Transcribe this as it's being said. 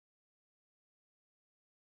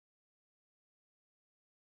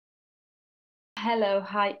Hello,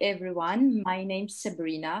 hi everyone. My name's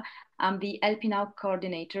Sabrina. I'm the LP Now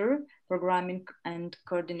coordinator, programming and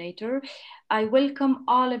coordinator. I welcome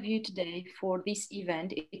all of you today for this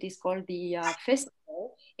event. It is called the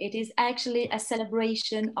festival. It is actually a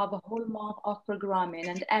celebration of a whole month of programming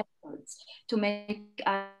and efforts to make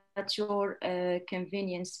at your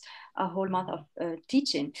convenience a whole month of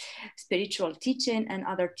teaching, spiritual teaching and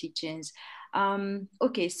other teachings.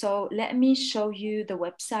 Okay, so let me show you the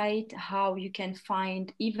website, how you can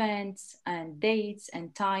find events and dates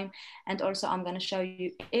and time. And also I'm going to show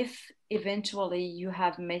you if eventually you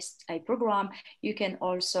have missed a program, you can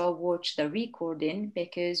also watch the recording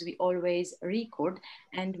because we always record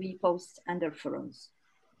and we post under forums.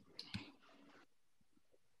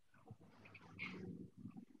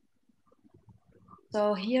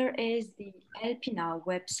 So here is the LP Now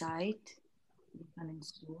website, coming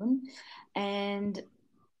soon. And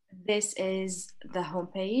this is the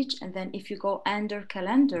homepage. And then if you go under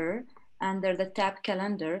calendar, under the tab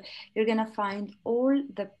calendar, you're gonna find all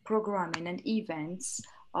the programming and events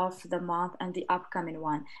of the month and the upcoming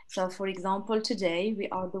one. So for example, today we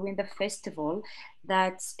are doing the festival.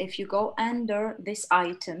 That's if you go under this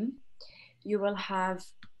item, you will have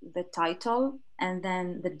the title and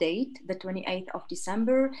then the date, the 28th of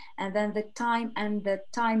December, and then the time and the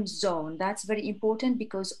time zone. That's very important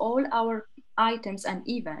because all our items and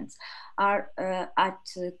events are at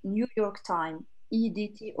New York time,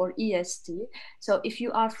 EDT or EST. So if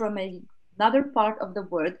you are from another part of the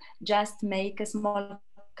world, just make a small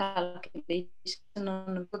calculation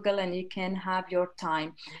on Google and you can have your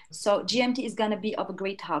time. So GMT is going to be of a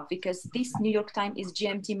great help because this New York time is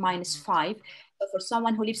GMT -5. So for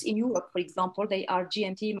someone who lives in Europe, for example, they are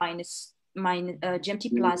GMT GMT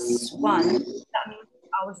 +1. That means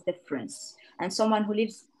hours difference. And someone who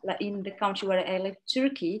lives in the country where I live,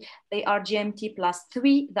 Turkey, they are GMT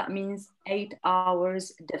 +3. That means 8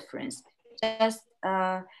 hours difference. Just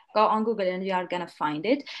go on Google and you are gonna find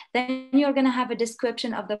it. Then you're gonna have a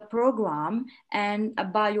description of the program and a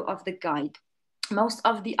bio of the guide. Most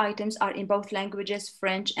of the items are in both languages,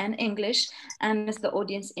 French and English, and the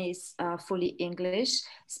audience is fully English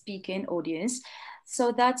speaking audience.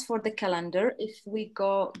 So that's for the calendar. If we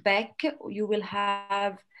go back, you will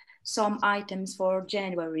have some items for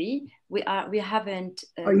January. We haven't.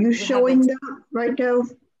 Are you showing that right now,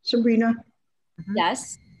 Sabrina?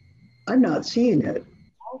 Yes. I'm not seeing it.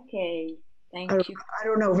 Okay, thank you. I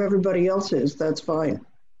don't know if everybody else is. That's fine.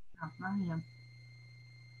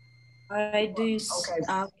 I do. Okay.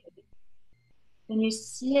 Can you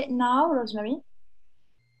see it now, Rosemary?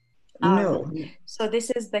 No. So this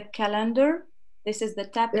is the calendar. This is the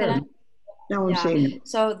tab calendar. Now I'm seeing it.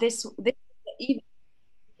 So this is the event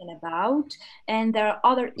about, and there are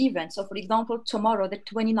other events. So for example, tomorrow, the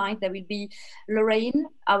 29th, there will be Lorraine,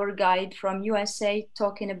 our guide from USA,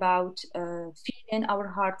 talking about feeding our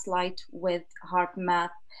hearts light with heart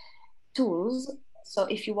math tools. So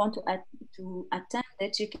if you want to attend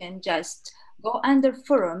it, you can just go under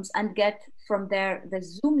forums and get from there the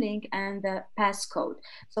Zoom link and the passcode.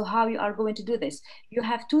 So how you are going to do this? You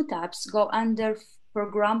have two tabs, go under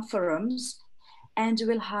program forums, and you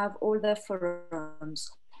will have all the forums.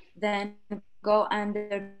 Then go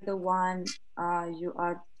under the one you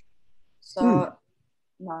are, so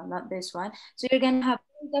no, not this one. So you're gonna have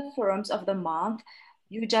all the forums of the month.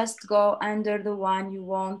 You just go under the one you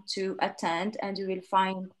want to attend and you will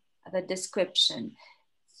find the description.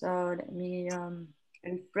 So let me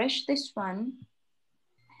refresh this one.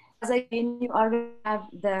 As again, you are going to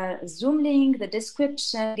have the Zoom link, the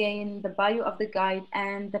description, again, the bio of the guide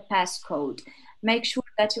and the passcode. Make sure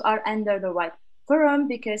that you are under the right forum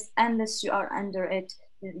because unless you are under it,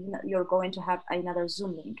 you're going to have another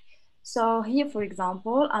Zoom link. So here, for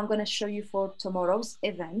example, I'm going to show you for tomorrow's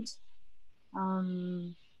event. Let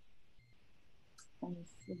me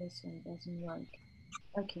see, this one doesn't work.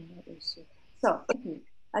 Okay, that is it. So, okay,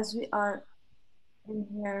 as we are in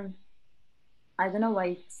here, I don't know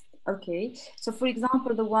why it's okay. So for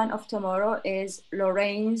example, the one of tomorrow is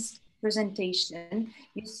Lorraine's presentation.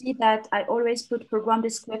 You see that I always put program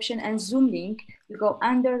description and Zoom link. You go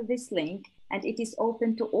under this link and it is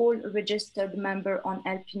open to all registered member on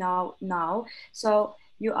LP now. So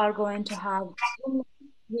you are going to have Zoom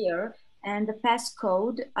here and the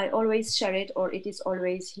passcode. I always share it or it is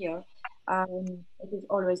always here. It is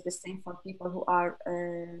always the same for people who are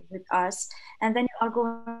with us. And then you are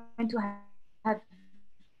going to have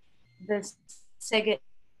the second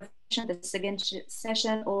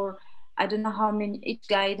session, or I don't know how many, each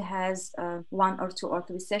guide has 1 or 2 or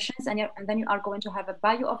 3 sessions, and then you are going to have a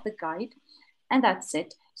bio of the guide, and that's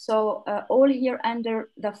it. So all here under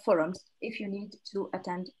the forums if you need to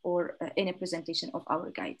attend or any presentation of our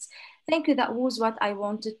guides. Thank you. That was what I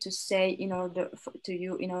wanted to say in order to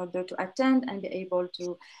you in order to attend and be able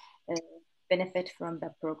to benefit from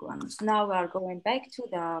the programs. Now we are going back to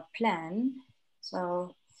the plan.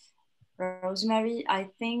 So Rosemary, I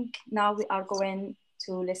think now we are going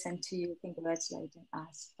to listen to you congratulating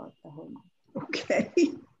us for the whole month. Okay.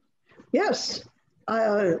 Yes.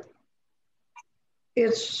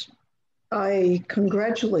 I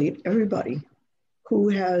congratulate everybody who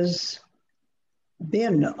has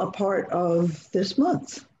been a part of this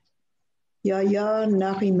month. Yaya,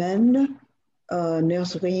 Narimen,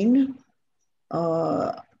 Nesrine,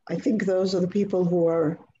 I think those are the people who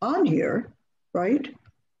are on here, right?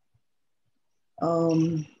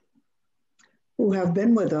 Who have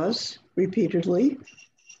been with us repeatedly.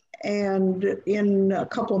 And in a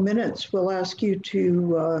couple of minutes, we'll ask you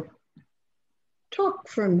to talk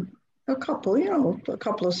from a couple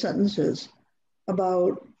of sentences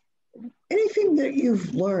about anything that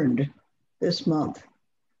you've learned this month.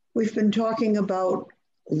 We've been talking about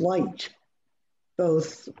light,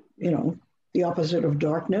 both, the opposite of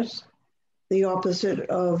darkness, the opposite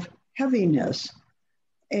of heaviness.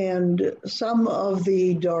 And some of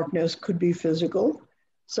the darkness could be physical,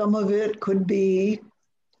 some of it could be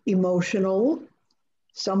emotional,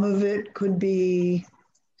 some of it could be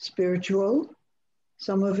spiritual,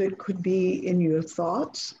 some of it could be in your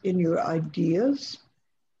thoughts, in your ideas,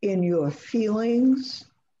 in your feelings.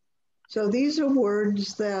 So these are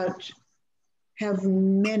words that have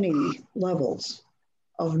many levels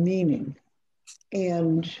of meaning.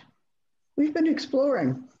 And we've been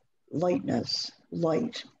exploring lightness,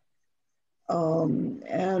 light,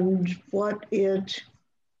 and what it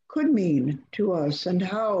could mean to us and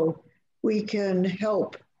how we can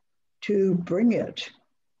help to bring it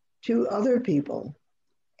to other people.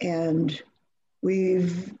 And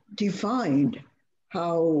we've defined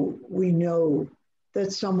how we know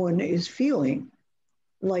that someone is feeling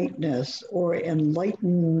lightness or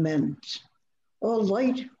enlightenment or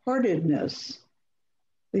lightheartedness.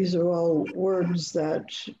 These are all words that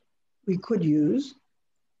we could use.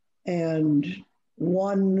 And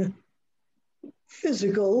one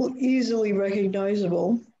physical, easily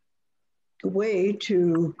recognizable way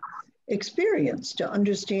to experience, to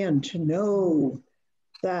understand, to know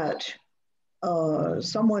that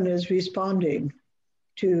someone is responding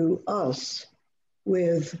to us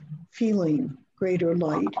with feeling greater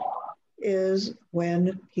light is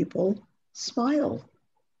when people smile.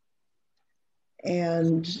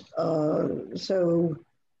 And so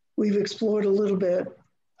we've explored a little bit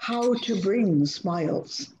how to bring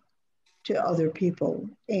smiles to other people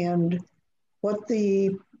and what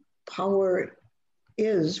the power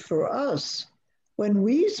is for us when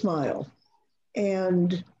we smile,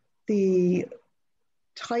 and the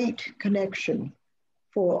tight connection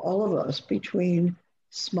for all of us between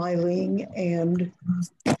smiling and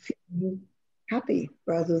feeling happy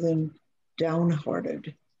rather than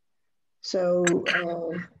downhearted. So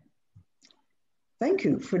thank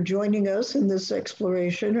you for joining us in this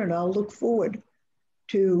exploration, and I'll look forward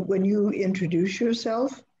to when you introduce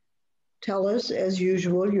yourself. Tell us, as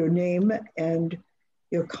usual, your name and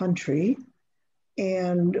your country,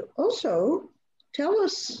 and also tell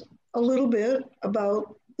us a little bit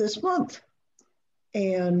about this month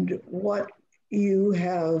and what you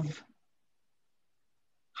have,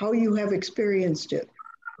 how you have experienced it,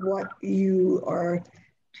 what you are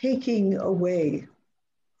taking away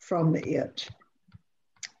from it.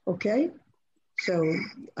 Okay? So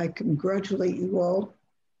I congratulate you all,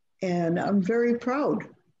 and I'm very proud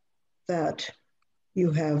that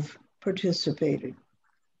you have participated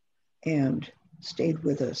and stayed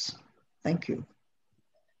with us. Thank you.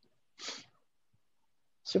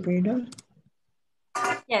 Sabrina?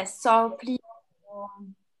 Yes, so please,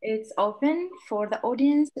 it's open for the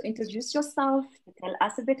audience to introduce yourself, to tell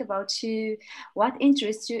us a bit about you, what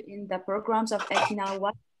interests you in the programs of Etina,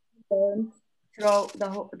 what you learned through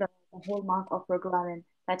the whole month of programming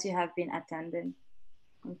that you have been attending.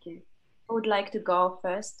 Thank you. Who would like to go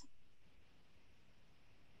first?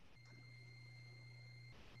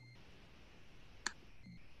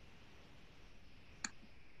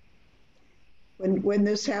 When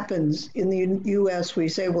this happens in the US, we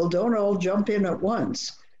say, well, don't all jump in at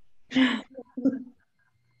once.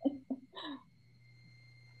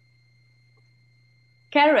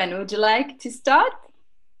 Karen, would you like to start?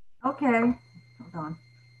 Okay, hold on.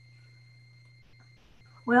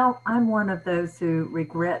 Well, I'm one of those who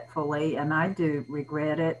regretfully, and I do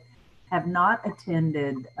regret it, have not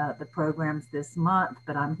attended the programs this month,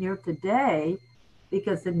 but I'm here today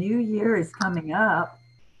because the new year is coming up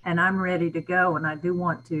and I'm ready to go. And I do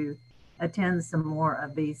want to attend some more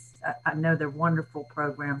of these. I know they're wonderful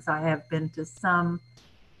programs. I have been to some,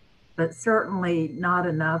 but certainly not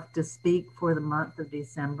enough to speak for the month of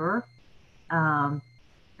December.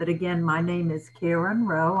 But again, my name is Karen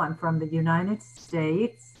Rowe. I'm from the United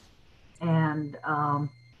States. And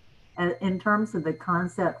in terms of the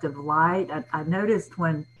concept of light, I noticed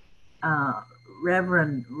when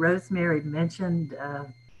Reverend Rosemary mentioned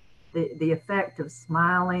the effect of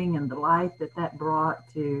smiling and the light that brought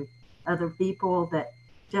to other people, that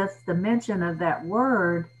just the mention of that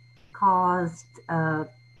word caused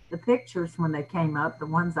the pictures when they came up, the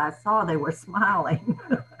ones I saw, they were smiling.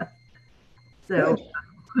 So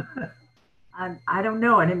I don't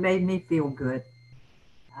know, and it made me feel good.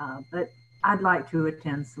 But I'd like to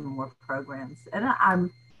attend some more programs, and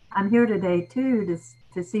I'm here today too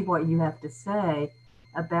to see what you have to say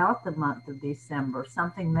about the month of December.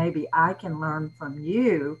 Something maybe I can learn from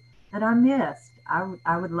you that I missed.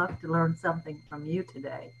 I would love to learn something from you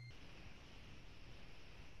today.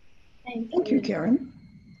 Thank you, Karen.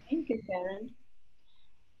 Thank you, Karen.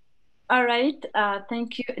 All right,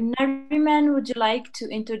 thank you. Nariman, would you like to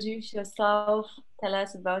introduce yourself? Tell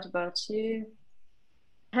us about you.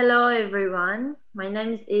 Hello, everyone. My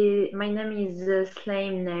name is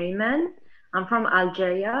Slaim Nariman. I'm from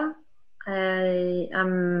Algeria.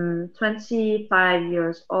 I'm 25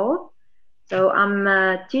 years old. So I'm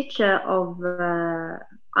a teacher of,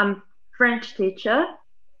 I'm French teacher.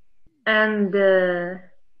 And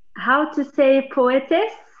how to say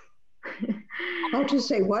poetess? How to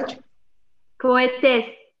say what? Poetess.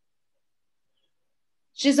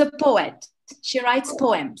 She's a poet. She writes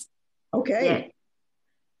poems. Okay. Yeah.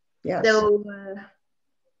 Yes. So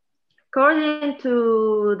according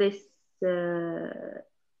to this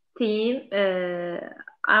theme,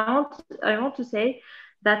 I want to say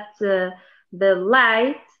that the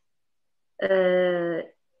light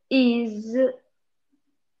is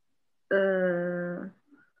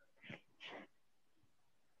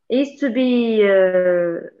to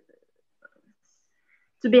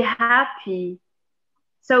be happy.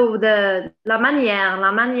 So la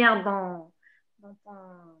manière dont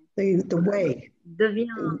the way.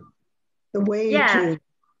 Devient. The way yeah, to.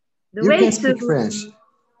 The you way can to speak French.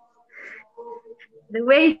 The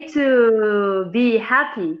way to be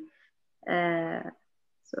happy.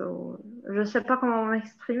 So, je sais pas comment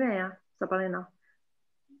m'exprimer. Hein. Ça parlait non.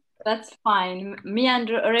 That's fine. Me and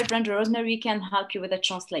Reverend Rosemary can help you with the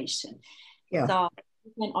translation. Yeah. So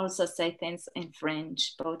you can also say things in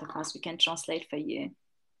French. Both of us, we can translate for you.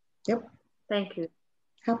 Yep. Thank you.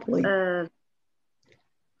 Happily.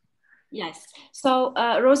 Yes. So,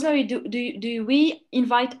 Rosemary, do we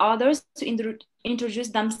invite others to introduce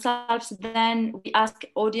themselves? Then we ask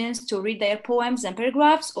audience to read their poems and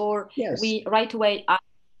paragraphs, or yes. We right away ask?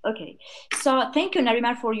 Okay. So thank you,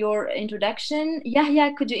 Nariman, for your introduction.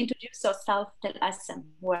 Yahya, could you introduce yourself? Tell us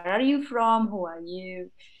where are you from? Who are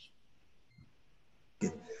you?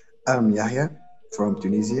 I'm Yahya from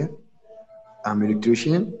Tunisia. I'm an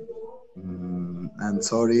electrician. And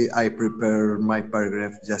sorry, I prepare my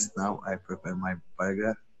paragraph just now. I prepare my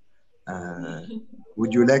paragraph.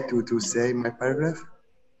 Would you like to say my paragraph?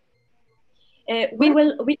 We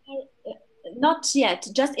not yet.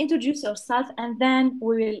 Just introduce yourself, and then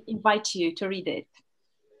we will invite you to read it.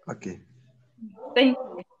 Okay. Thank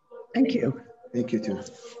you. Thank you. Thank you too.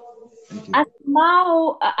 Thank you.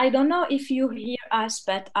 Now, I don't know if you hear us,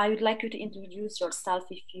 but I would like you to introduce yourself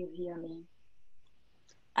if you hear me.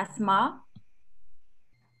 Asma.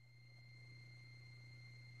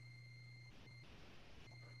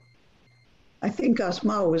 I think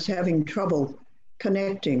Asma was having trouble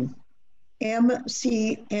connecting.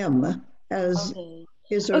 MCM as okay.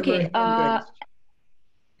 His or her hand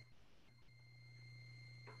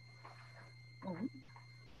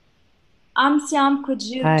raised. Siam, could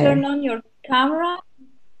you turn on your camera?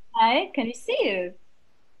 Hi, can you see you?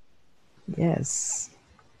 Yes.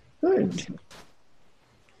 Good.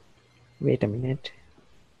 Wait a minute.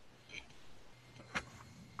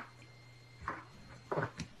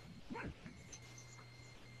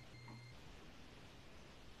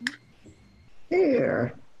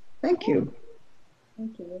 There. Thank you.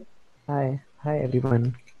 Thank you. Hi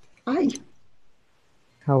everyone. Hi.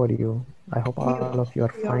 How are you? I hope all of you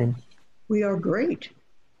are fine. We are great.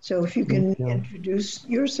 So if you can introduce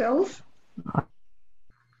yourself.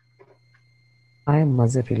 I am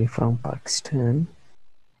Mazafili from Pakistan.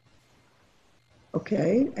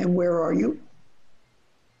 Okay, and where are you?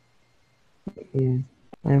 I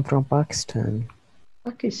am from Pakistan.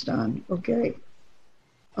 Pakistan, okay.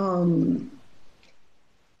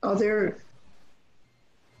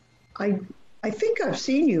 I think I've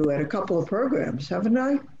seen you at a couple of programs, haven't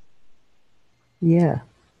I? Yeah,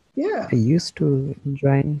 Yeah, I used to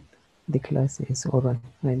join the classes, or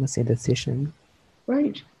I must say the session.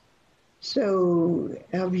 right. So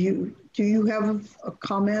do you have a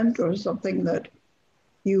comment or something that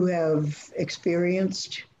you have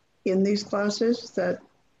experienced in these classes that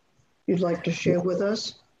you'd like to share with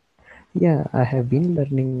us? Yeah, I have been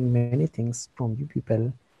learning many things from you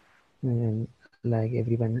people, and like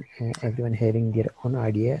everyone having their own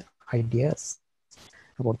ideas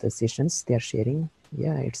about the sessions they are sharing.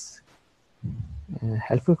 Yeah, it's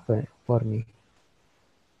helpful for me.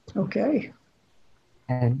 Okay.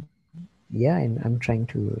 And yeah, and I'm trying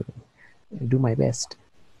to do my best.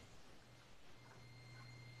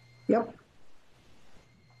 Yep.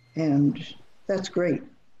 And that's great.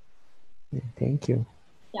 Thank you.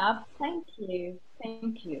 Yeah, thank you.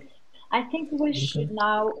 Thank you. I think we should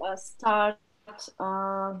now start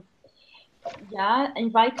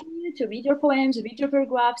inviting you to read your poems, read your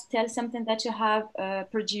paragraphs, tell something that you have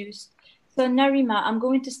produced. So Narima, I'm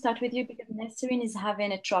going to start with you because Nesrine is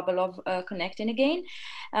having a trouble of connecting again.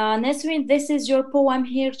 Nesrine, this is your poem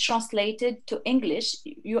here translated to English.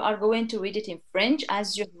 You are going to read it in French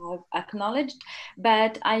as you have acknowledged,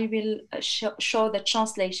 but I will show the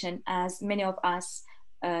translation as many of us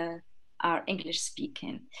are English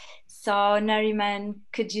speaking. So Nariman,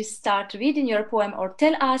 could you start reading your poem or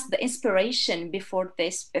tell us the inspiration before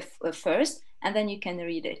this first, and then you can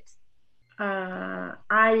read it. Je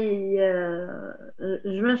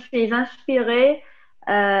me suis inspirée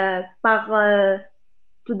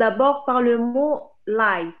tout d'abord par le mot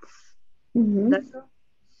lights. D'accord?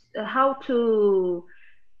 How to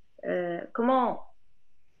comment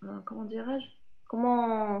dirais-je?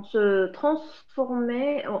 Comment se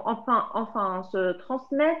transformer, enfin se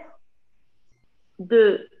transmettre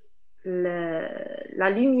de la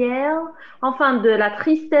lumière, enfin de la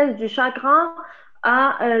tristesse, du chagrin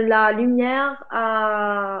à la lumière,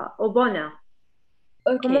 au bonheur.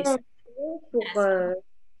 Okay. Comment on fait pour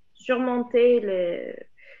surmonter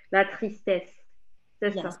la tristesse?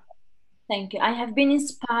 C'est ça. Thank you. I have been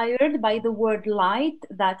inspired by the word light.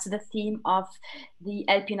 That's the theme of the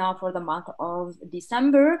LP now for the month of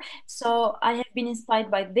December. So I have been inspired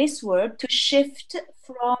by this word to shift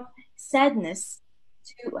from sadness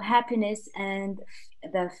to happiness and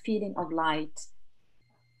the feeling of light.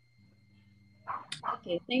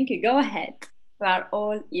 Okay, thank you. Go ahead. We are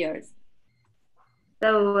all ears.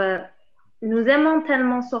 So, nous aimons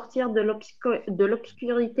tellement sortir de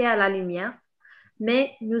l'obscurité à la lumière,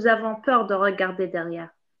 mais nous avons peur de regarder derrière.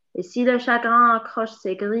 Et si le chagrin accroche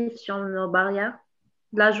ses griffes sur nos barrières,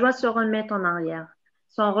 la joie se remet en arrière.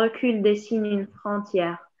 Son recul dessine une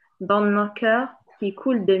frontière dans nos cœurs qui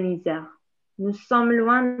coulent de misère. Nous sommes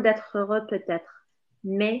loin d'être heureux peut-être,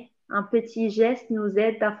 mais un petit geste nous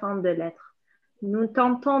aide afin de l'être. Nous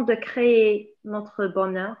tentons de créer notre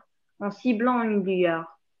bonheur en ciblant une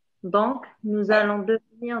lueur. Donc, nous allons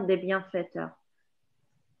devenir des bienfaiteurs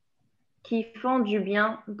qui font du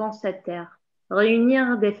bien dans cette terre.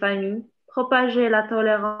 Réunir des familles, propager la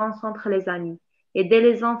tolérance entre les amis, aider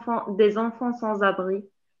des enfants sans abri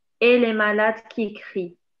et les malades qui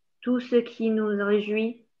crient. Tout ce qui nous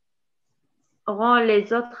réjouit rend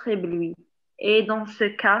les autres éblouis. Et dans ce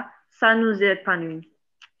cas, ça nous épanouit.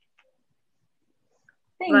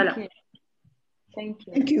 Thank you. Thank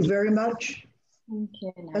you. Thank you very much. Thank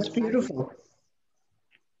you. That's beautiful.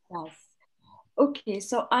 Yes. Okay,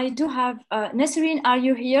 so I do have Nesrine, are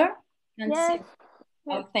you here? Yes.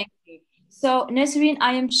 Oh, thank you. So Nesrine,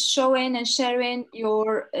 I am showing and sharing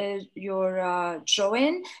your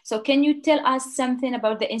drawing. So can you tell us something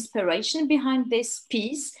about the inspiration behind this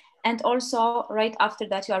piece? And also, right after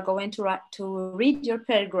that, you are going to read your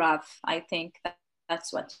paragraph. I think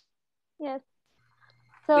that's what. Yes.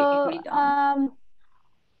 So,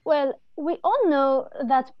 well, we all know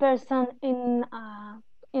that person in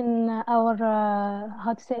our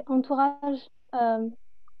how to say entourage. How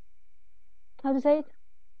to say it?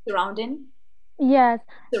 Surrounding. Yes.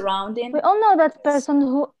 Surrounding. We all know that person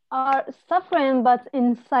who are suffering but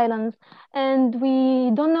in silence, and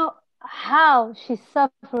we don't know how she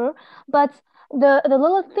suffer, but the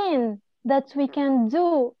little thing that we can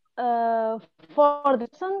do for the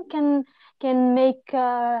person can make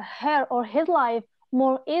her or his life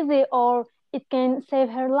more easy, or it can save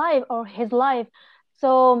her life or his life.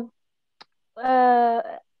 So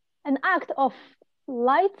an act of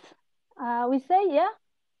light, we say, yeah,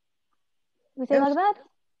 we say like that.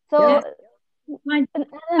 So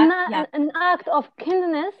an act of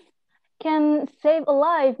kindness can save a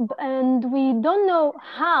life, and we don't know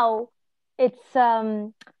how it's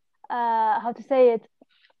how to say it,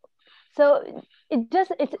 So it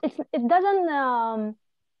doesn't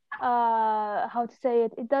how to say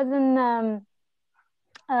it, it doesn't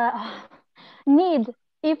uh, need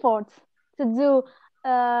efforts to do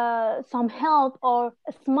some help or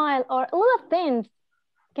a smile or a lot of things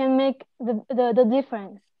can make the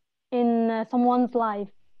difference in someone's life.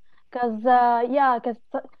 Because yeah, because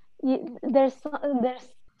there's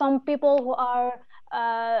some people who are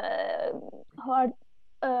how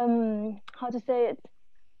to say it,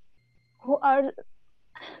 who are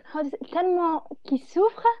tellement qui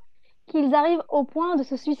souffrent qu'ils arrivent au point de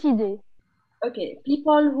se suicider. Okay,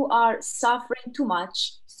 people who are suffering too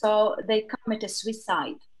much, so they commit a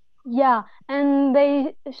suicide. Yeah, and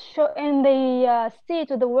they show and they see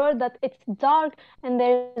to the world that it's dark and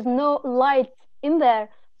there's no light in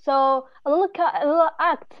there. So a little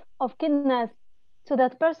act of kindness to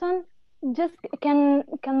that person just can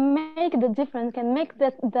make the difference. Can make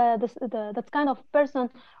that kind of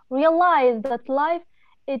person realize that life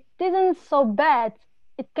it isn't so bad.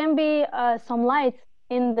 It can be some light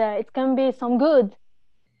in there. It can be some good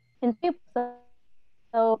in people.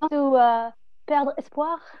 So to perdre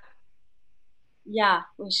espoir. Yeah,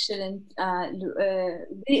 we shouldn't.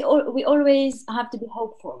 We always have to be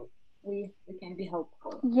hopeful. We can be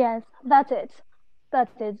hopeful. Yes, that's it.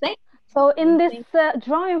 That's it. Thank So in you. this Thank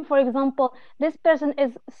drawing, for example, this person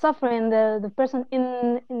is suffering, the person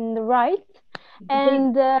in the right, you.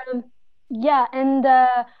 and yeah, and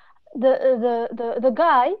the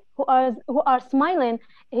guy who are smiling,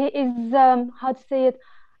 he is how to say it,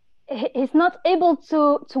 he's not able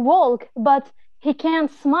to walk, but he can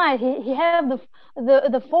smile. He have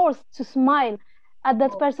the force to smile at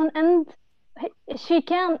that person, and she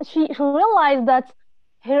realized that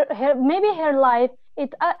her maybe her life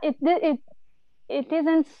it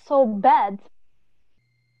isn't so bad.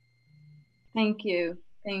 Thank you.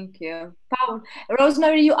 Thank you. Paul,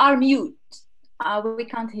 Rosemary, you are mute. We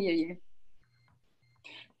can't hear you.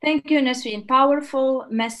 Thank you, Nasreen. Powerful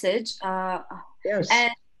message. Yes.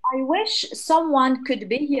 And I wish someone could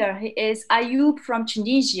be here. He is Ayub from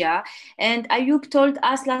Tunisia, and Ayub told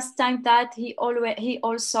us last time that he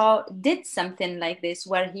also did something like this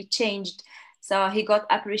where he changed. So he got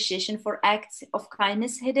appreciation for acts of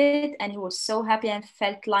kindness he did, and he was so happy and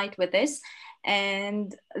felt light with this.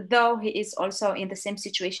 And though he is also in the same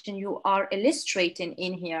situation you are illustrating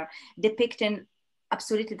in here, depicting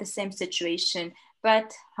absolutely the same situation,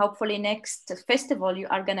 but hopefully next festival you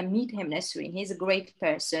are gonna meet him, Nasreen. He's a great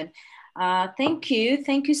person. Thank you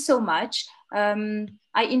so much.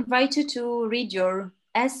 I invite you to read your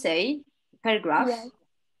essay paragraph. Yes.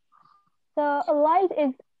 So a light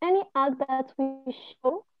is any act that we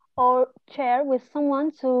show or share with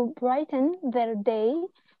someone to brighten their day.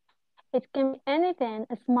 It can be anything: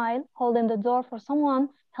 a smile, holding the door for someone,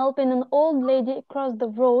 helping an old lady across the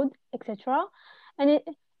road, etc. And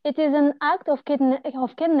it is an act of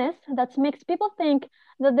kindness that makes people think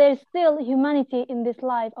that there is still humanity in this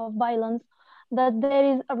life of violence, that there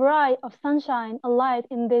is a ray of sunshine, a light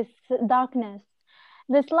in this darkness.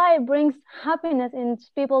 This light brings happiness in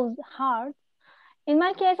people's hearts. In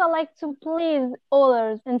my case, I like to please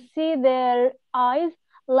others and see their eyes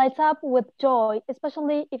light up with joy,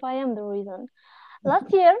 especially if I am the reason.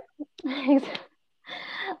 Last year,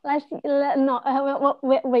 no,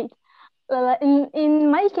 wait. In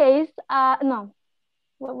my case, no,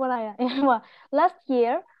 what I well, last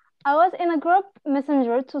year I was in a group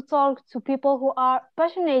messenger to talk to people who are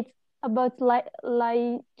passionate about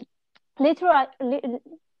literary,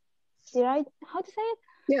 right? How to say it?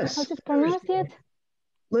 Yes. How to pronounce it?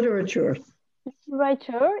 Literature.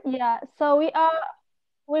 Literature. Yeah. So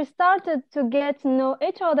we started to get to know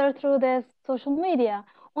each other through this social media.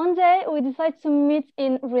 One day we decided to meet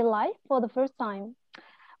in real life for the first time.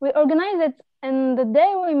 We organized it, and the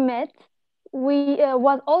day we met, we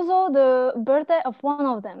was also the birthday of one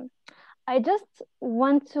of them. I just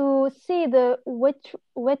went to see the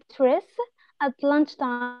waitress at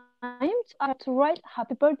lunchtime to write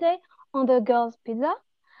 "Happy Birthday" on the girl's pizza.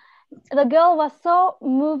 The girl was so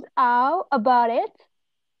moved out about it.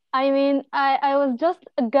 I mean, I was just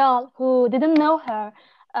a girl who didn't know her,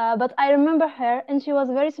 but I remember her, and she was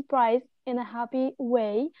very surprised in a happy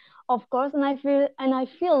way, of course, and I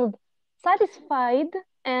feel satisfied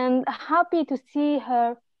and happy to see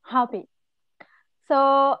her happy.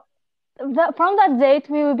 So from that date,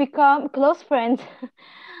 we will become close friends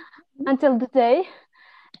until today.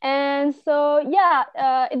 And so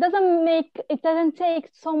yeah, it doesn't take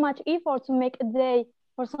so much effort to make a day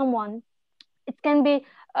for someone. It can be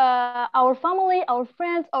our family, our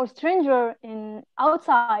friends, or stranger in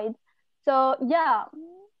outside. So yeah,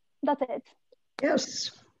 that's it.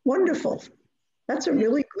 Yes. Wonderful. That's a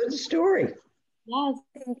really good story. Yes,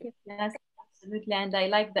 Thank you. yes, absolutely. And I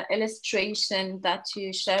like the illustration that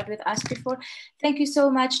you shared with us before. Thank you so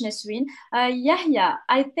much, Nesreen. Yahya,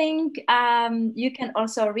 I think you can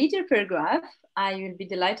also read your paragraph. I will be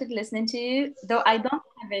delighted listening to you, though I don't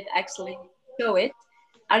have it actually. Show it.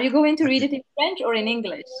 Are you going to read Okay. it in French or in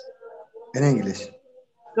English? In English.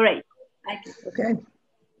 Great. Thank you. Okay.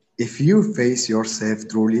 If you face yourself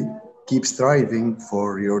truly, keep striving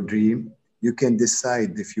for your dream, you can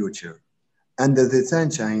decide the future. Under the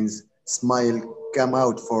sunshine's smile come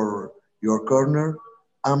out for your corner,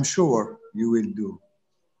 I'm sure you will do.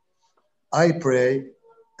 I pray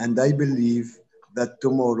and I believe that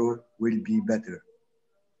tomorrow will be better.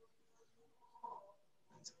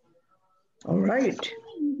 All right.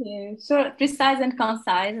 Thank you. So precise and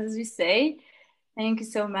concise, as we say. Thank you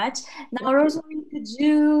so much. Now, Rosemary, could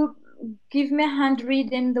you give me a hand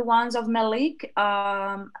reading the ones of Malik?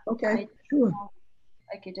 Okay, sure.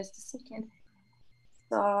 Okay, just a second.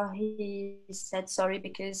 So he said sorry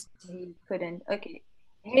because he couldn't. Okay.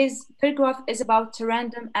 His paragraph is about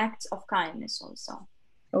random acts of kindness also.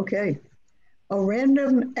 Okay. A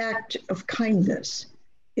random act of kindness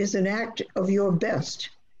is an act of your best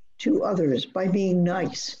to others by being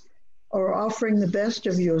nice or offering the best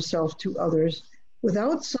of yourself to others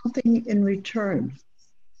without something in return.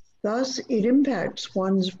 Thus, it impacts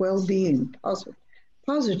one's well-being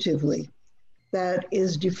positively. That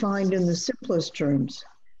is defined in the simplest terms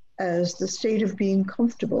as the state of being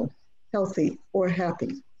comfortable, healthy, or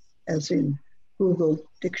happy, as in Google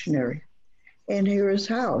Dictionary. And here is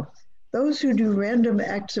how. Those who do random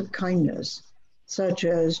acts of kindness, such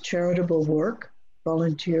as charitable work,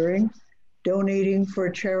 volunteering, donating for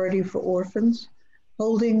a charity for orphans,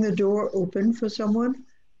 holding the door open for someone,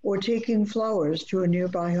 or taking flowers to a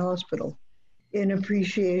nearby hospital in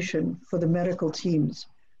appreciation for the medical team's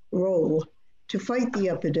role to fight the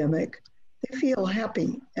epidemic, they feel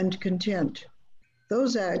happy and content.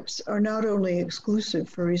 Those acts are not only exclusive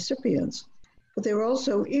for recipients, but they're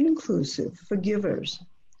also inclusive for givers.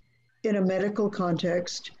 In a medical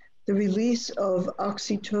context, the release of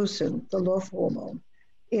oxytocin, the love hormone,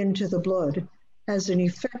 into the blood has an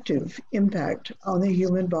effective impact on the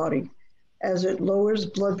human body as it lowers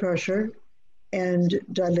blood pressure and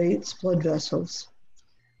dilates blood vessels,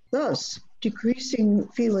 thus decreasing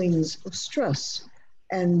feelings of stress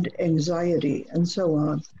and anxiety and so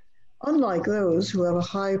on, unlike those who have a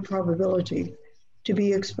high probability to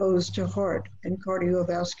be exposed to heart and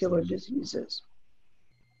cardiovascular diseases.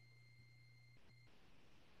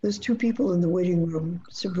 There's two people in the waiting room.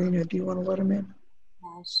 Sabrina, do you want to let them in?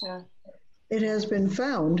 Sure. It has been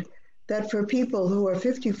found that for people who are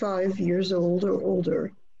 55 years old or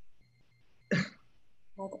older,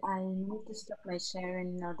 But I need to stop my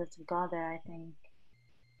sharing in order to go there, I think.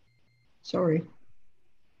 sorry.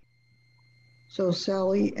 So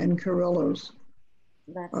Sally and Carellos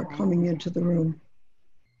are fine. coming into the room.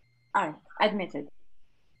 All right, admitted.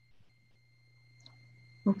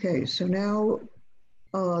 Okay, so now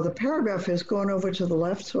the paragraph has gone over to the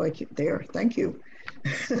left, so I keep there. Thank you.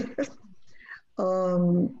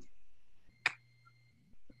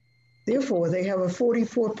 Therefore, they have a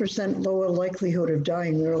 44% lower likelihood of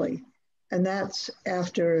dying early, and that's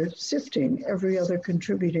after sifting every other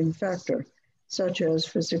contributing factor, such as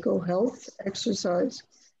physical health, exercise,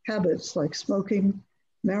 habits like smoking,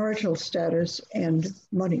 marital status, and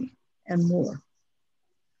money, and more.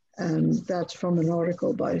 And that's from an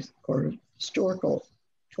article by, or Historical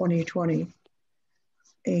 2020,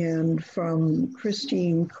 and from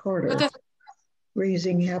Christine Carter,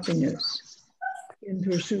 Raising Happiness in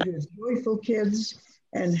Pursuit of Joyful Kids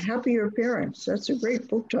and Happier Parents. That's a great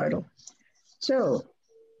book title. So,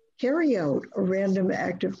 carry out a random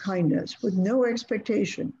act of kindness with no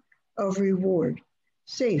expectation of reward,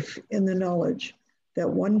 safe in the knowledge that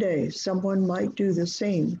one day someone might do the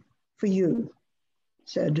same for you,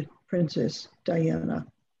 said Princess Diana.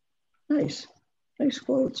 Nice, nice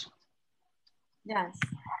quotes. Yes.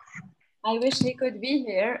 I wish he could be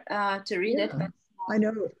here to read it. But I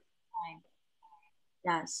know.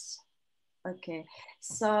 Yes. Okay.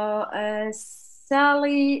 So,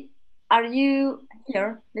 Sally, are you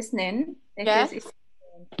here listening? Yes.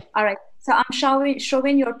 All right. So I'm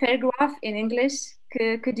showing your paragraph in English.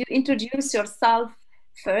 Could you introduce yourself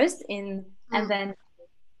first and then?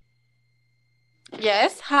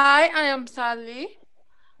 Yes. Hi, I am Sally.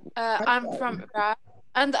 I'm from Iraq,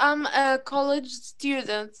 and I'm a college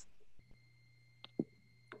student.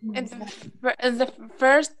 In the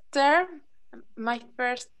first term, my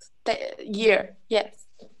first year. Yes.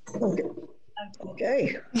 Okay.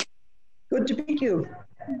 Okay. Good to meet you.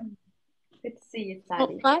 Good to see you,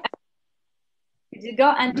 Sally. What? Could you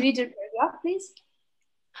go and read your paragraph, please?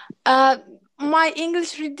 My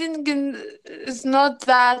English reading is not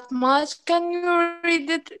that much. Can you read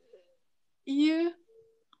it? You?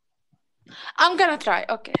 I'm gonna try.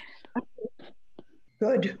 Okay.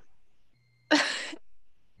 Good.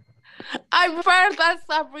 I prefer that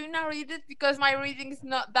Sabrina read it because my reading is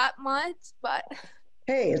not that much. But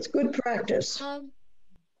hey, it's good practice.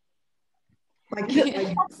 By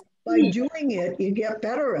doing it, you get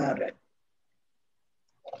better at it.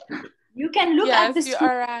 You can look at the screen. You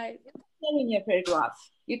are right. In your paragraph,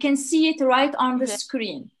 you can see it right on the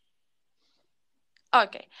screen.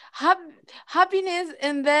 Okay. Happiness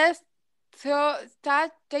in the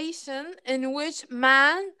station in which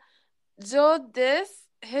man judges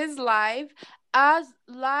his life as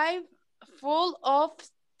life full of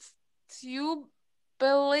stability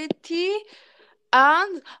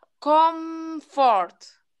and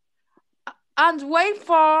comfort, and away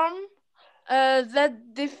from the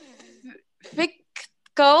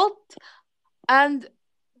difficult and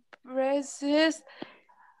process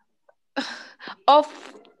of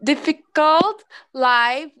difficult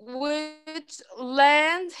life, which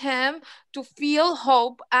lends him to feel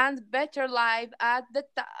hope and better life at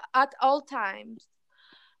all times,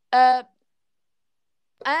 and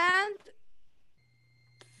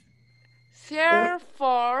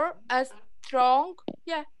therefore a strong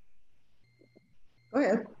Go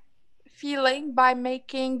ahead. feeling by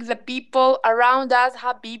making the people around us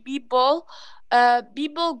happy. People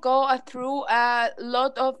go through a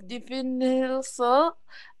lot of difficulties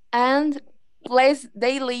and place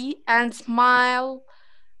daily and smile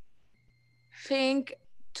think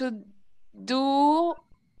to do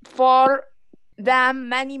for them.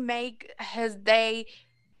 Many make his day,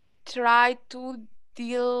 try to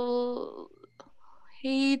deal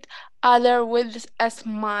hit other with a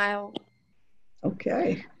smile.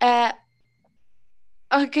 Okay.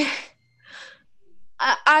 Okay.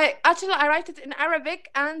 I write it in Arabic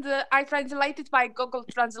and I translate it by Google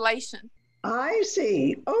Translation. I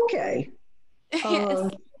see. Okay.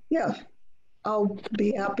 Yes. Yeah. I'll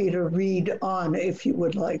be happy to read on if you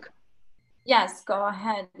would like. Yes, go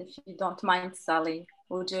ahead if you don't mind, Sally.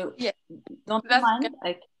 Would you? Yeah. Don't mind?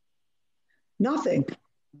 Like... Nothing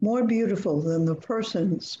more beautiful than the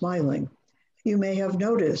person smiling. You may have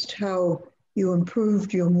noticed how you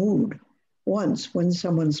improved your mood once when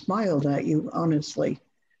someone smiled at you honestly.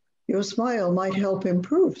 Your smile might help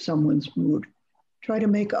improve someone's mood. Try to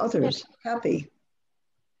make others happy.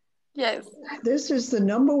 Yes. This is the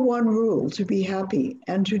number one rule, to be happy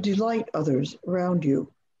and to delight others around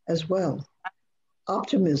you as well.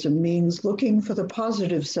 Optimism means looking for the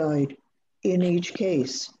positive side in each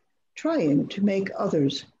case, trying to make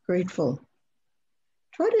others grateful.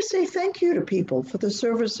 Try to say thank you to people for the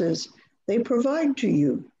services they provide to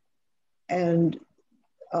you and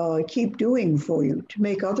keep doing for you to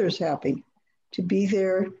make others happy, to be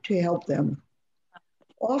there to help them.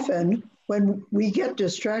 Often, when we get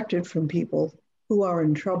distracted from people who are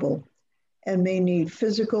in trouble and may need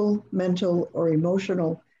physical, mental, or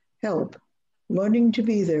emotional help, learning to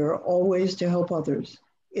be there always to help others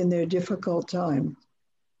in their difficult time,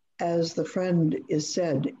 as the friend is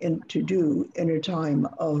said to do in a time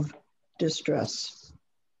of distress.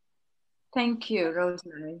 Thank you,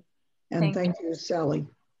 Rosemary. And thank you, Sally.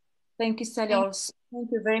 Thank you, Sally. Also, thank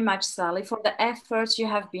you very much, Sally, for the efforts you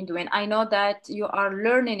have been doing. I know that you are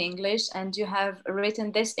learning English and you have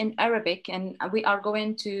written this in Arabic, and we are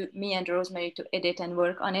going to, me and Rosemary, to edit and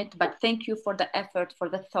work on it. But thank you for the effort, for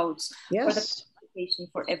the thoughts, for the presentation,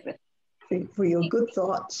 for everything. For your good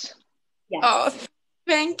thoughts. Yes. Oh,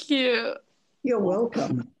 thank you. You're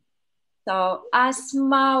welcome. So,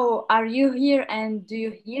 Asma, are you here and do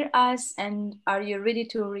you hear us? And are you ready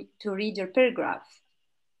to read your paragraph?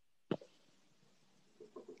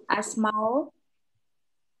 Asma?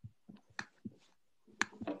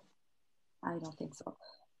 I don't think so.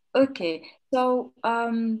 Okay, so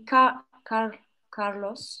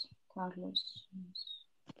Carlos.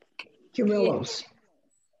 Kirillos?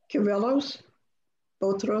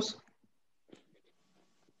 Otros?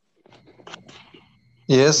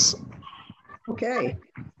 Yes. Okay.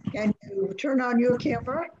 Can you turn on your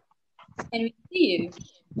camera? Can we see you?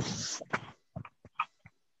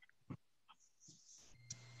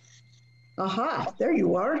 Aha, there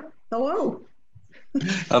you are. Hello.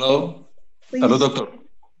 Hello. Please, hello, doctor.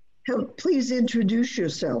 Please introduce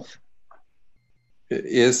yourself.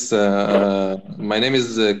 Yes, my name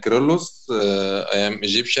is Carlos. I am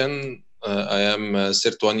Egyptian. I am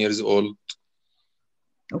 31 years old.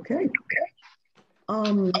 Okay.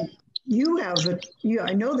 I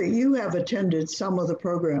know that you have attended some of the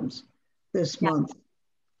programs this month.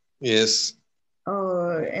 Yes.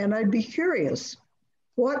 And I'd be curious,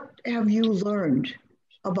 what have you learned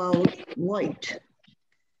about light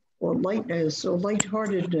or lightness or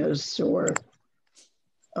lightheartedness or,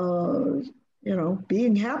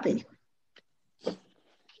 being happy?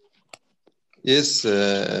 Yes,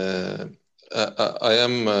 I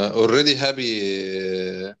am already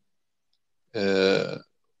happy,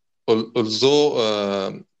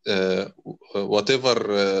 although whatever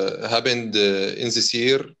happened in this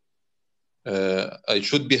year, I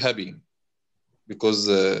should be happy because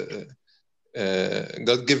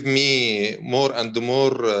God give me more and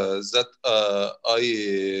more that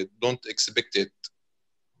I don't expect it.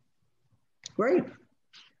 Great.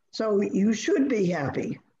 So you should be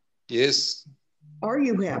happy. Yes. Are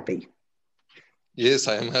you happy? Yes,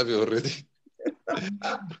 I am happy already.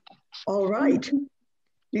 All right.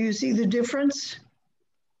 Do you see the difference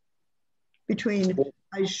between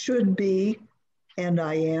I should be and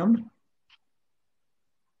I am?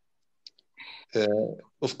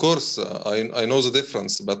 Of course, I know the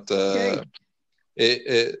difference, but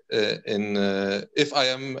Okay. If I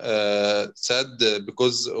am sad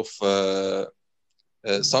because of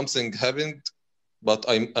something happened, but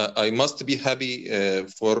I must be happy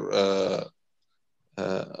for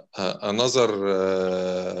another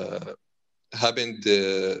happened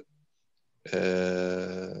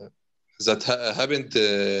that happened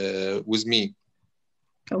with me.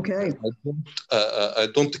 Okay. I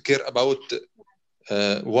don't care about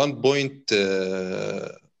 1 point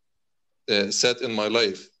set in my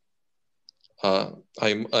life.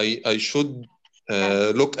 I should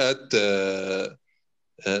look at the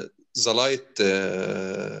light,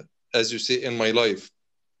 as you say, in my life.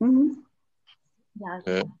 Mm-hmm.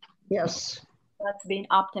 Yes. Yes. That's being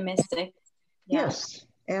optimistic. Yeah. Yes.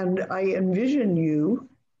 And I envision you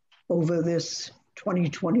over this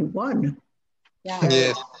 2021. Yeah.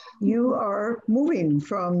 Yes. You are moving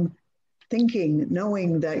from thinking,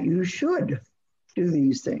 knowing that you should do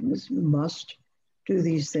these things, you must do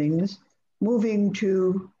these things, moving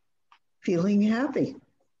to feeling happy.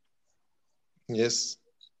 Yes.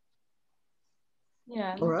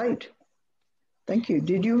 Yeah. All right. Thank you.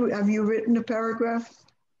 Have you written a paragraph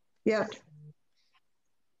yet?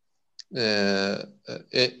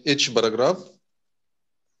 Each paragraph.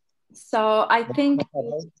 So I think,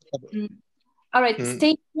 all right,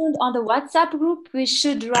 stay tuned on the WhatsApp group. We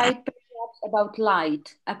should write paragraphs about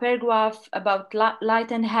light, a paragraph about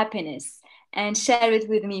light and happiness, and share it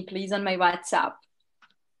with me, please, on my WhatsApp.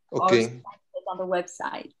 Okay. Or on the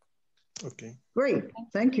website. Okay. Great.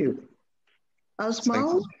 Thank you.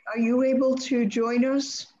 Asma, are you able to join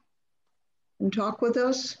us and talk with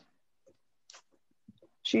us?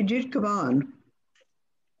 She did come on.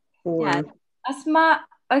 Yeah. Asma,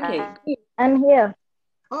 okay. I'm here.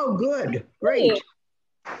 Oh, good. Great.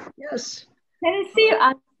 Yes. Can I see you,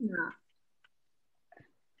 Asma?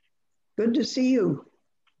 Good to see you.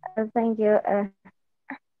 Thank you.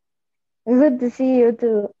 Good to see you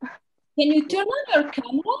too. Can you turn on your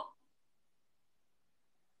camera?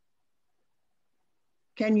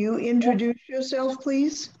 Can you introduce yourself,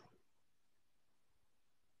 please?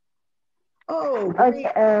 Oh, great.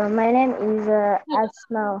 Okay. My name is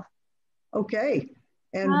Asma. Okay.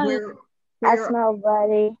 And Hi. where Asma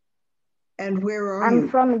Bari. And where are I'm you?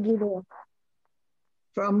 from Guinea.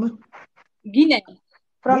 From Guinea.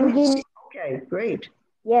 From Guinea. Okay, great.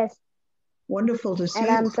 Yes. Wonderful to see And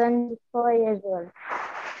you. I'm 24 years old.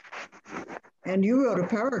 And you wrote a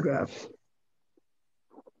paragraph.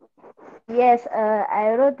 Yes,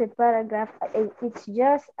 I wrote the paragraph. It's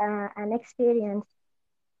just an experience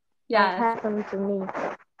that happened to me.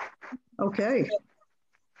 Okay.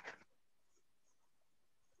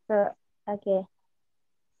 So, okay.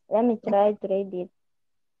 Let me try to read it.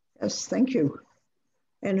 Yes, thank you.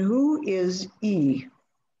 And who is E?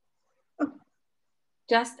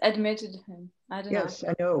 Just admitted him. I don't know. Yes,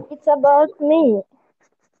 I know. It's about me.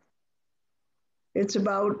 It's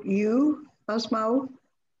about you, Asma?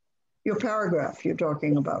 Your paragraph you're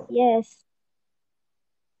talking about. Yes.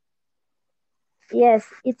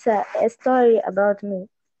 Yes, it's a story about me.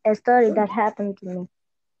 A story that happened to me.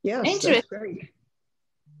 Yes, that's great.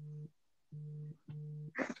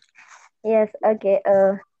 Yes, okay.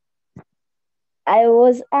 I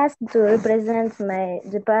was asked to represent my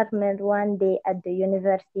department one day at the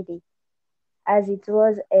university, as it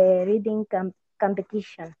was a reading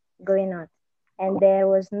competition going on, and there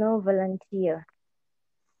was no volunteer.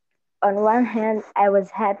 On one hand, I was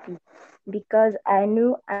happy because I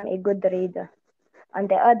knew I'm a good reader. On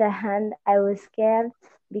the other hand, I was scared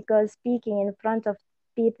because speaking in front of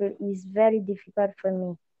people is very difficult for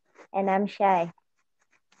me, and I'm shy.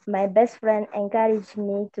 my best friend encouraged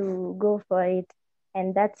me to go for it,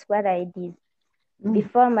 and that's what I did.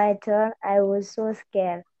 Before my turn, I was so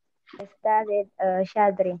scared. I started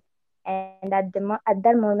shuddering, and at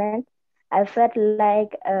that moment, I felt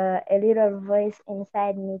like a little voice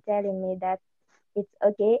inside me telling me that it's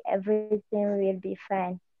okay, everything will be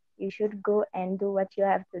fine. You should go and do what you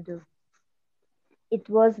have to do. It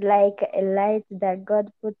was like a light that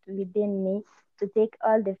God put within me to take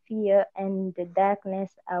all the fear and the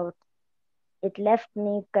darkness out. It left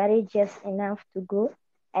me courageous enough to go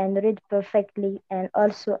and read perfectly and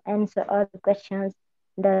also answer all the questions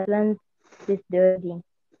that went with the reading.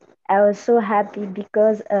 I was so happy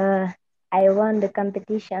because I won the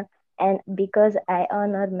competition and because I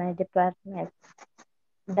honored my department.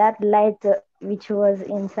 That light which was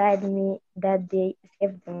inside me that day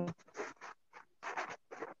saved me.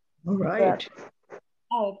 All right.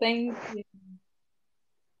 Oh, thank you.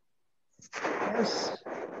 Yes.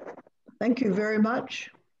 Thank you very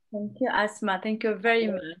much. Thank you, Asma. Thank you very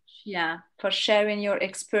much. Yeah, for sharing your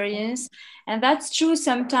experience. And that's true.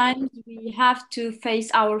 Sometimes we have to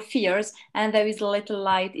face our fears, and there is a little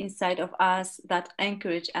light inside of us that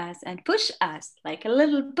encourage us and push us, like a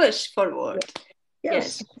little push forward.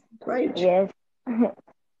 Yes. Right. Yes.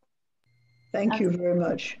 Thank you very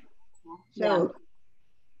much. So Yeah.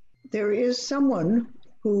 there is someone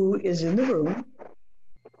who is in the room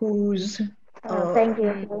who's Thank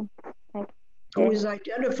you. who is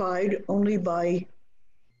identified only by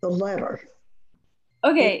the letter.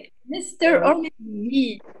 Okay, Mr. or Miss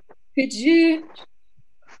E, could you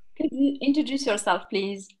introduce yourself,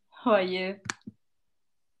 please? How are you?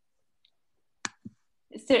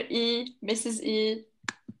 Mr. E, Mrs. E.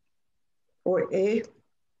 Or A.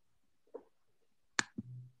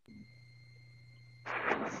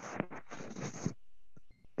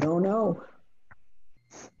 No.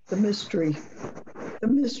 The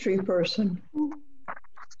mystery person.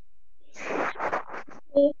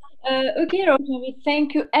 Okay, Rosemary,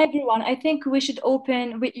 thank you, everyone. I think we should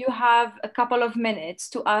open. You have a couple of minutes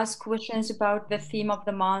to ask questions about the theme of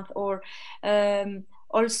the month, or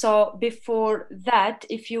also before that,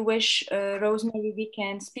 if you wish, Rosemary, we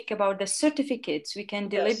can speak about the certificates we can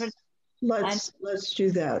deliver. Yes. Let's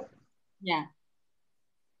do that. Yeah.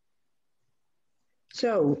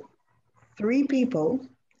 So 3 people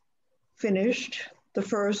finished the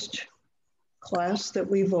first class that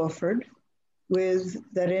we've offered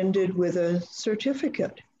that ended with a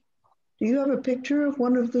certificate. Do you have a picture of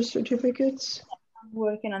one of the certificates? I'm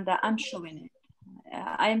working on that. I'm showing it.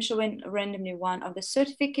 I am showing randomly one of the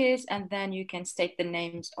certificates, and then you can state the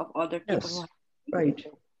names of other people. Yes, right.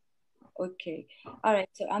 Okay. All right.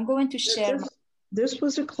 So I'm going to share. This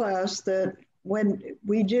was a class that when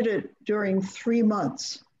we did it during 3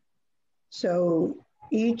 months. So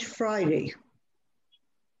each Friday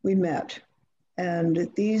we met. And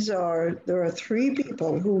there are 3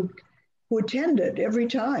 people who attended every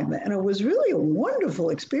time. And it was really a wonderful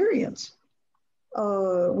experience.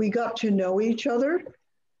 We got to know each other.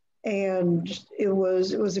 And it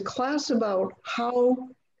was a class about how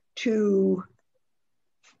to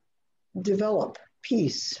develop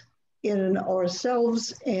peace in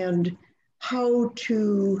ourselves and how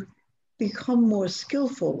to become more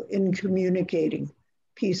skillful in communicating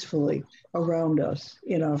peacefully around us,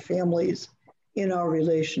 in our families, in our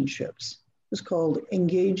relationships. It's called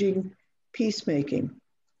Engaging Peacemaking.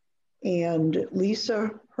 And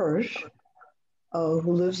Lisa Hirsch,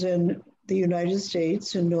 who lives in the United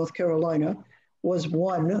States in North Carolina, was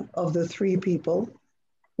one of the 3 people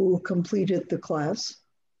who completed the class.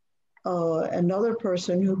 Another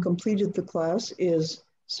person who completed the class is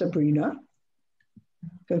Sabrina.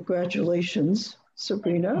 Congratulations,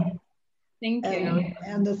 Sabrina. Thank you.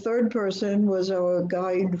 And the 3rd person was our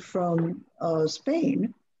guide from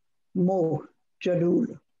Spain, Mo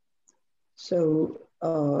Jalul. So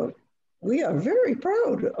we are very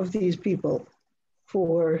proud of these people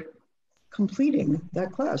for completing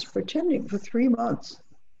that class, for attending for 3 months.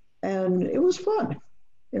 And it was fun.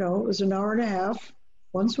 It was an hour and a half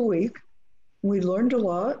once a week. We learned a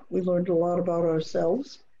lot. We learned a lot about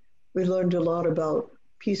ourselves. We learned a lot about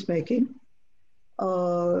peacemaking.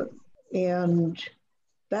 And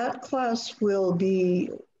that class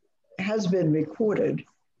has been recorded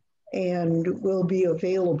and will be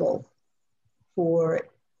available for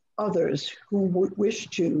others who wish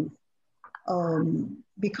to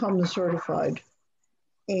become certified.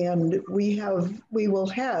 And we will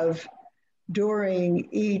have during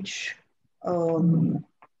each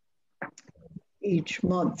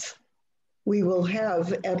month, we will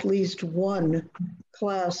have at least one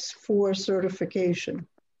class for certification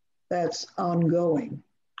that's ongoing.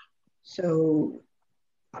 So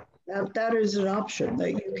That is an option,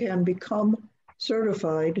 that you can become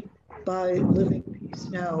certified by Living Peace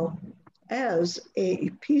Now as a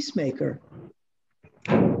peacemaker.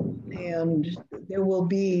 And there will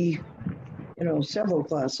be, several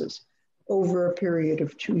classes over a period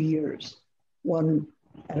of 2 years, one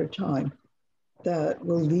at a time, that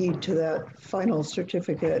will lead to that final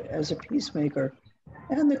certificate as a peacemaker.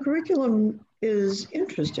 And the curriculum is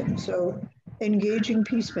interesting. So engaging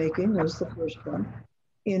peacemaking was the first one.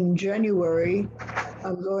 In January,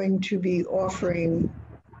 I'm going to be offering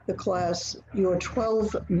the class Your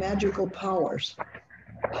 12 Magical Powers,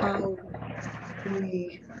 how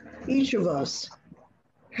each of us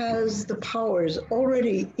has the powers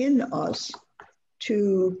already in us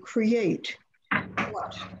to create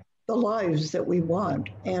the lives that we want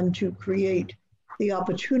and to create the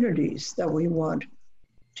opportunities that we want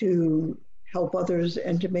to help others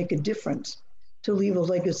and to make a difference, to leave a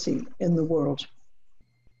legacy in the world.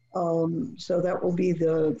 So that will be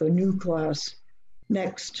the new class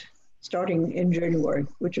next, starting in January,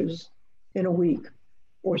 which is in a week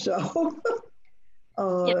or so.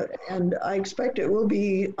 And I expect it will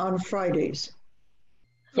be on Fridays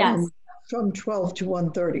from 12 to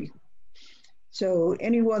 1:30. So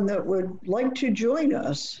anyone that would like to join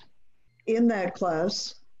us in that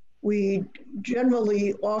class, we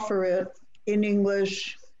generally offer it in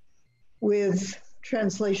English with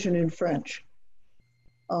translation in French.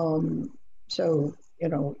 So,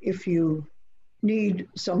 if you need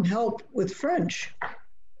some help with French,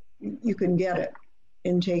 you can get it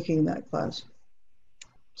in taking that class.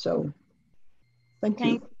 So, thank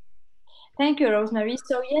you. Thank you, Rosemary.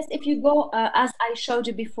 So yes, if you go, as I showed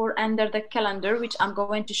you before, under the calendar, which I'm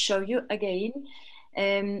going to show you again,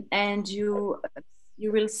 and you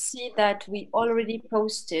will see that we already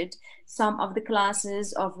posted some of the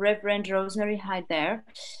classes of Reverend Rosemary Hyde there.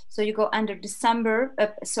 So you go under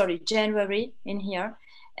January in here,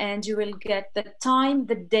 and you will get the time,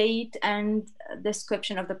 the date, and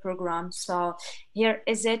description of the program. So here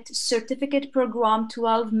is it, Certificate Program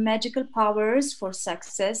 12 Magical Powers for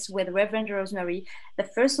Success with Reverend Rosemary. The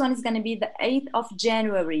first one is going to be the 8th of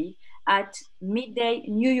January at midday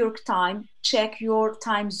New York time. Check your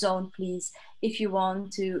time zone, please, if you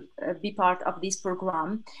want to be part of this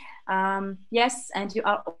program. Yes, and you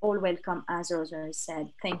are all welcome, as Rosemary said.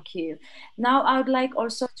 Thank you. Now I would like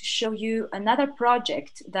also to show you another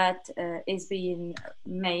project that is being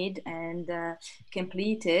made and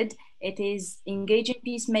completed. It is Engaging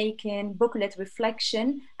Peacemaking Booklet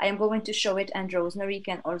Reflection. I am going to show it, and Rosemary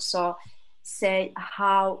can also say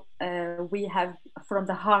how we have, from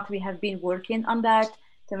the heart, we have been working on that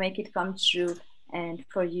to make it come true and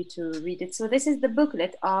for you to read it. So this is the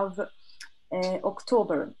booklet of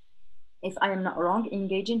October, if I am not wrong,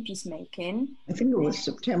 Engaging Peacemaking. I think it was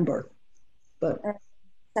September, but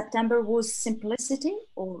September was Simplicity,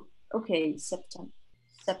 or okay,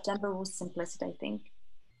 September was Simplicity, I think.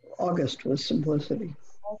 August was Simplicity.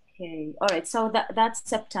 Okay, all right. So that's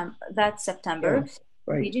September. That's September. Yeah,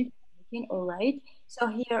 right. Engaging Peacemaking. All right. So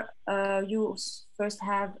here you first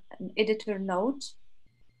have an editor note.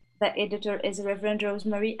 The editor is Reverend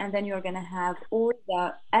Rosemary, and then you're going to have all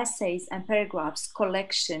the essays and paragraphs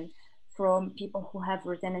collection from people who have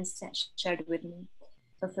written and shared with me.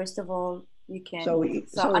 So first of all, you can. So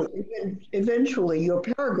eventually, your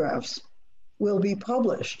paragraphs will be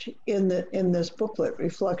published in this booklet,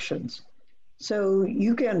 Reflections. So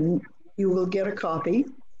you will get a copy,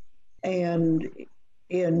 and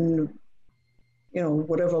in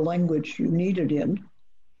whatever language you need it in,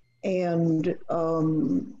 and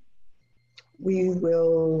we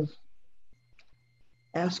will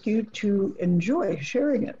ask you to enjoy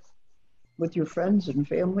sharing it with your friends and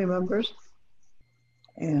family members.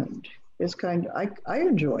 And it's I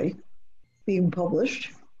enjoy being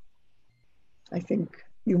published. I think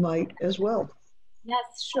you might as well.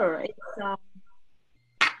 Yes, sure.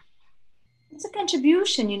 It's a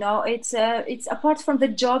contribution, it's apart from the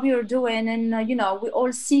job you're doing, and we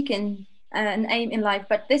all seek an aim in life,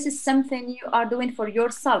 but this is something you are doing for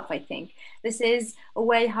yourself. I think this is a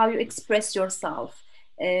way how you express yourself.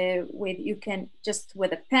 You can just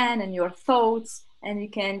with a pen and your thoughts, and you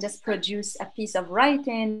can just produce a piece of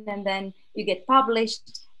writing, and then you get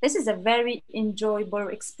published. This is a very enjoyable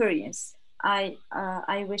experience. I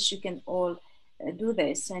wish you can all do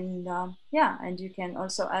this, and and you can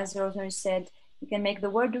also, as Rosemary said, you can make the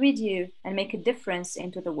word with you and make a difference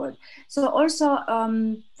into the world. So also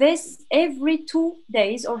this every 2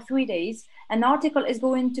 days or 3 days, an article is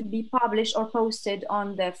going to be published or posted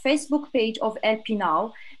on the Facebook page of LP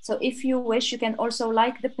Now. So if you wish, you can also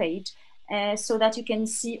like the page so that you can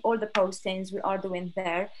see all the postings we are doing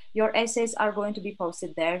there. Your essays are going to be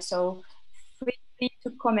posted there. So feel free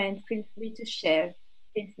to comment, feel free to share,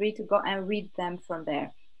 feel free to go and read them from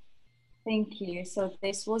there. Thank you. So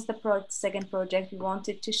this was the second project we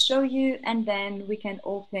wanted to show you, and then we can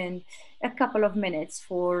open a couple of minutes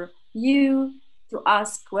for you to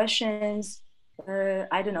ask questions.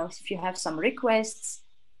 I don't know if you have some requests,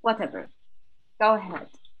 whatever. Go ahead.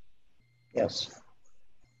 Yes.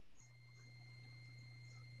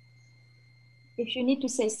 If you need to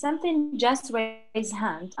say something, just raise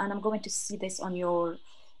hand, and I'm going to see this on your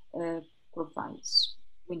profiles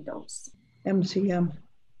windows. MCM.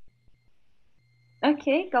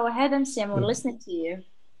 Okay, go ahead, MCM. We're listening to you.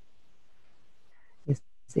 Yes,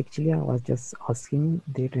 actually, I was just asking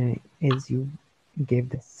that as you gave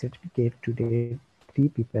the certificate to the 3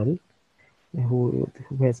 people who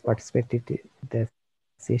has participated in the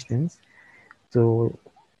sessions. So,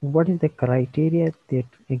 what is the criteria that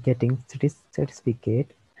getting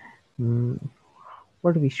certificate?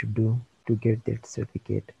 What we should do to get that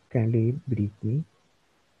certificate? Kindly brief me.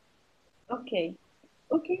 Okay.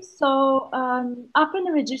 Okay, so upon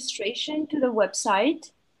the registration to the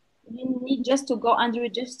website, you need just to go and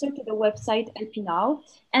register to the website LP Now,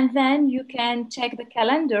 and then you can check the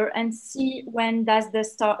calendar and see when does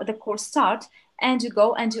the course start, and you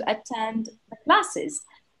go and you attend the classes.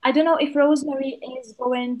 I don't know if Rosemary is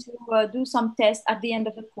going to do some tests at the end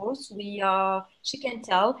of the course. She can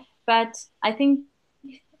tell, but I think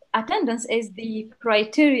attendance is the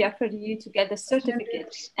criteria for you to get the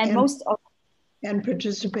certificate, and most of and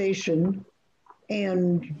participation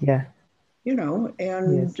and you know,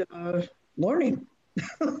 and learning.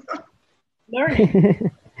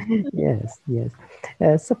 Learning. Yes.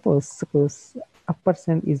 Suppose a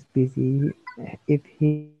person is busy, if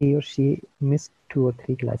he or she missed 2 or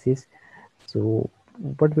 3 classes, so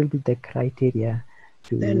what will be the criteria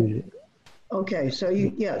to then, okay, so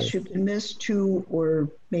yes, you can miss 2 or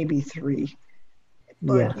maybe 3,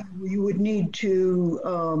 but you would need to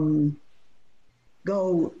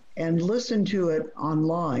go and listen to it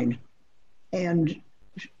online and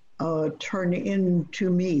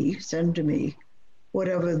send to me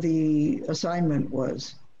whatever the assignment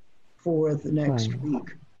was for the next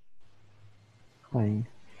week. Fine.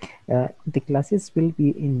 The classes will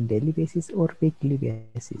be in daily basis or weekly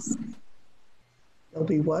basis? They'll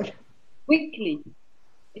be what? Weekly.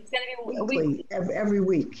 It's going to be weekly. Every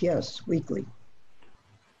week, yes, weekly.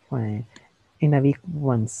 Fine. In a week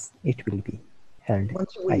once it will be held.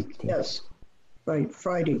 Once a week, yes. Right,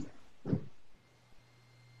 Friday.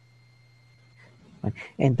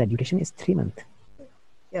 And the duration is 3 months.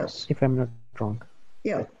 Yes. If I'm not wrong.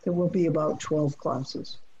 Yeah, there will be about 12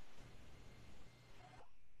 classes.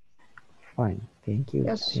 Fine. Thank you.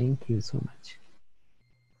 Yes. Thank you so much.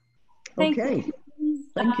 Okay.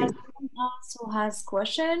 Thank you. Someone else who has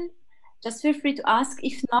question, just feel free to ask.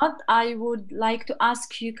 If not, I would like to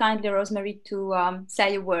ask you kindly, Rosemary, to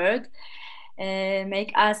say a word.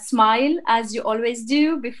 Make us smile as you always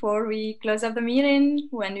do before we close up the meeting,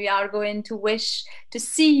 when we are going to wish to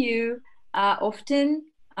see you often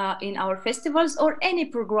in our festivals or any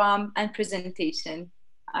program and presentation.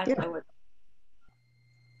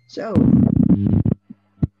 So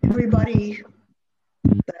everybody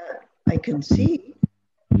that I can see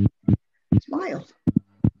smiled.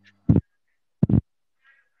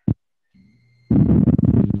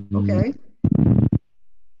 Okay.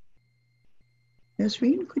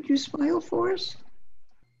 Nasreen, could you smile for us?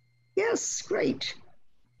 Yes, great.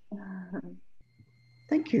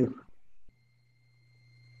 Thank you.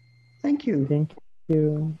 Thank you. Thank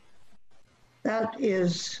you. That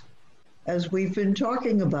is, as we've been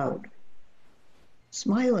talking about,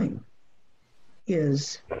 smiling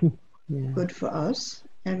is good for us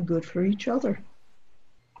and good for each other.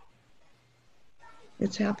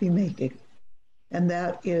 It's happy making. And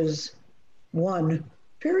that is one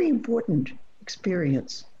very important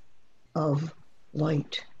experience of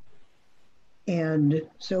light. And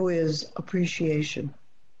so is appreciation.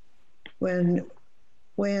 And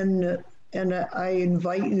I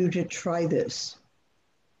invite you to try this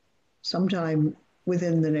sometime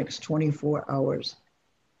within the next 24 hours.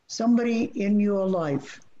 Somebody in your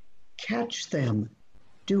life, catch them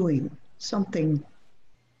doing something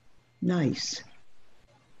nice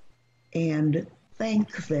and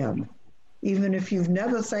thank them. Even if you've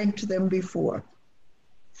never thanked them before,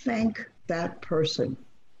 thank that person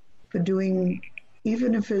for doing,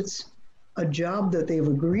 even if it's a job that they've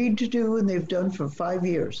agreed to do and they've done for 5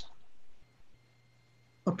 years.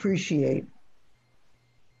 Appreciate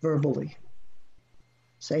verbally.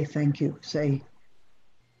 Say thank you. Say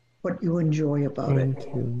what you enjoy about it.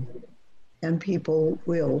 Thank you. and people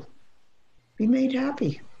will be made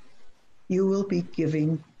happy. You will be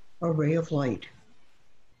giving a ray of light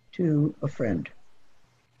to a friend.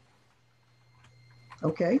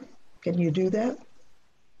 Okay? Can you do that?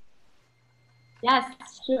 Yes,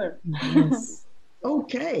 sure. Yes.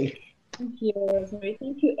 Okay. Thank you, Rosemary.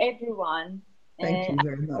 Thank you, everyone. Thank you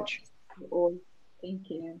very much. You all. Thank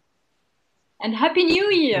you. And Happy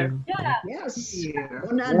New Year. Yeah. Yes. Here.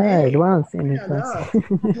 Bonne Yeah, année. advance in Yeah, advance. Happy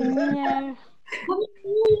New Year. Happy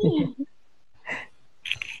New Year.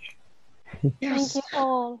 Thank Yes. you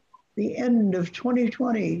all. The end of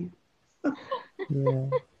 2020. Yeah.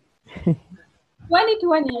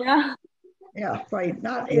 2020, yeah. Yeah, right.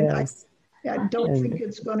 Not in. Yes. I don't And think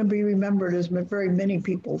it's going to be remembered as very many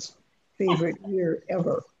people's favorite year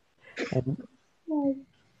ever.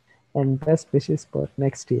 and best wishes for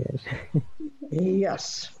next year.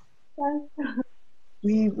 Yes.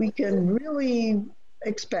 We can really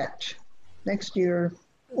expect next year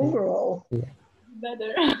overall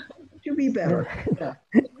Better. to be better. Yeah,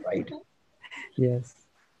 right. Yes.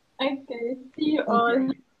 Okay. See you all.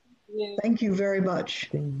 Okay. Thank you very much.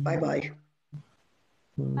 Thank you. Bye-bye.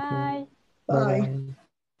 Bye. Bye.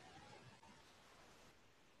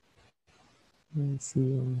 Bye. See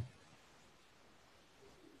you.